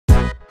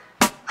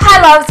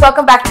my loves,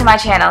 welcome back to my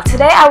channel.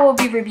 Today I will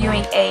be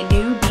reviewing a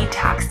new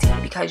detox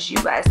tea because you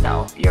guys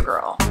know your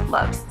girl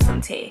loves some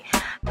tea.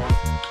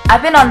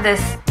 I've been on this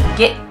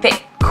get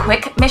fit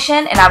quick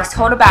mission and I was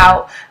told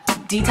about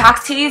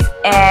detox teas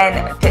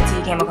and Fit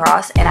Tea came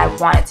across and I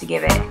wanted to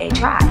give it a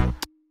try.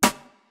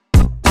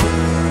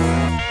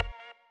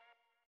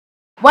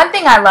 One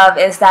thing I love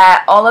is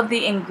that all of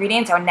the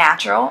ingredients are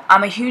natural.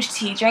 I'm a huge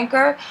tea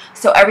drinker,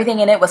 so everything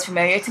in it was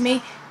familiar to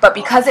me. But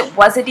because it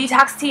was a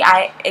detox tea,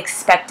 I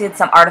expected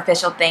some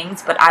artificial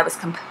things, but I was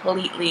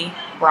completely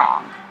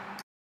wrong.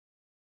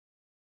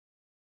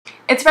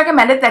 It's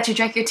recommended that you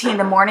drink your tea in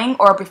the morning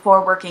or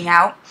before working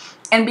out.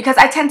 And because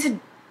I tend to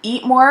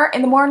eat more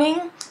in the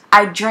morning,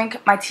 I drink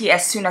my tea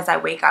as soon as I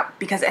wake up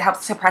because it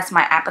helps suppress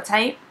my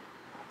appetite.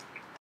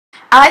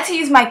 I like to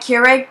use my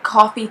Keurig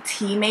coffee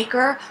tea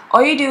maker.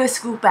 All you do is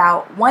scoop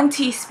out 1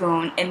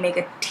 teaspoon and make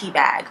a tea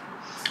bag.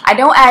 I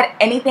don't add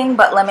anything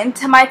but lemon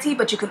to my tea,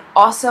 but you can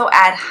also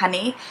add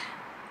honey.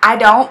 I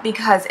don't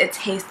because it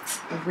tastes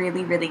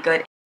really, really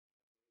good.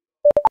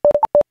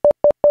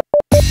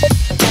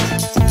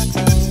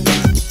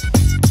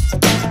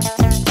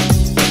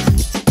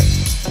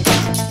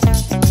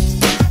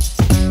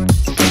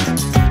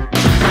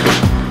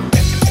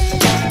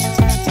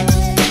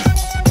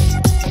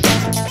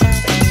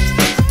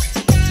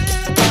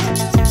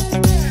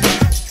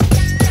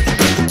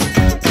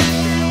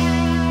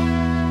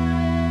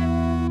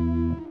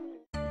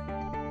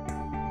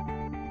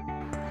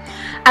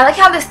 I like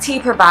how this tea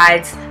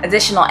provides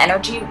additional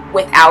energy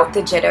without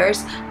the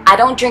jitters. I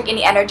don't drink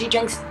any energy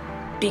drinks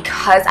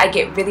because I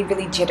get really,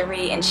 really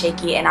jittery and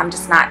shaky and I'm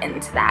just not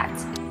into that.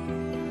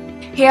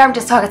 Here I'm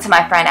just talking to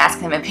my friend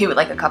asking him if he would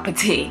like a cup of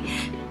tea.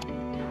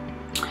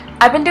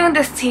 I've been doing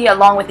this tea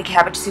along with the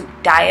cabbage soup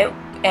diet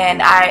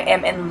and I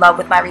am in love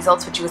with my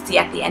results, which you will see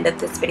at the end of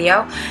this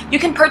video. You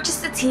can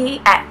purchase the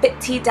tea at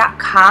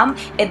fittea.com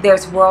and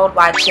there's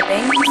worldwide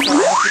shipping. So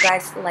I hope you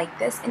guys like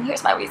this and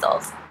here's my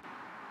results.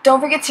 Don't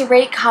forget to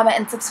rate, comment,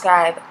 and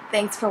subscribe.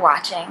 Thanks for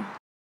watching.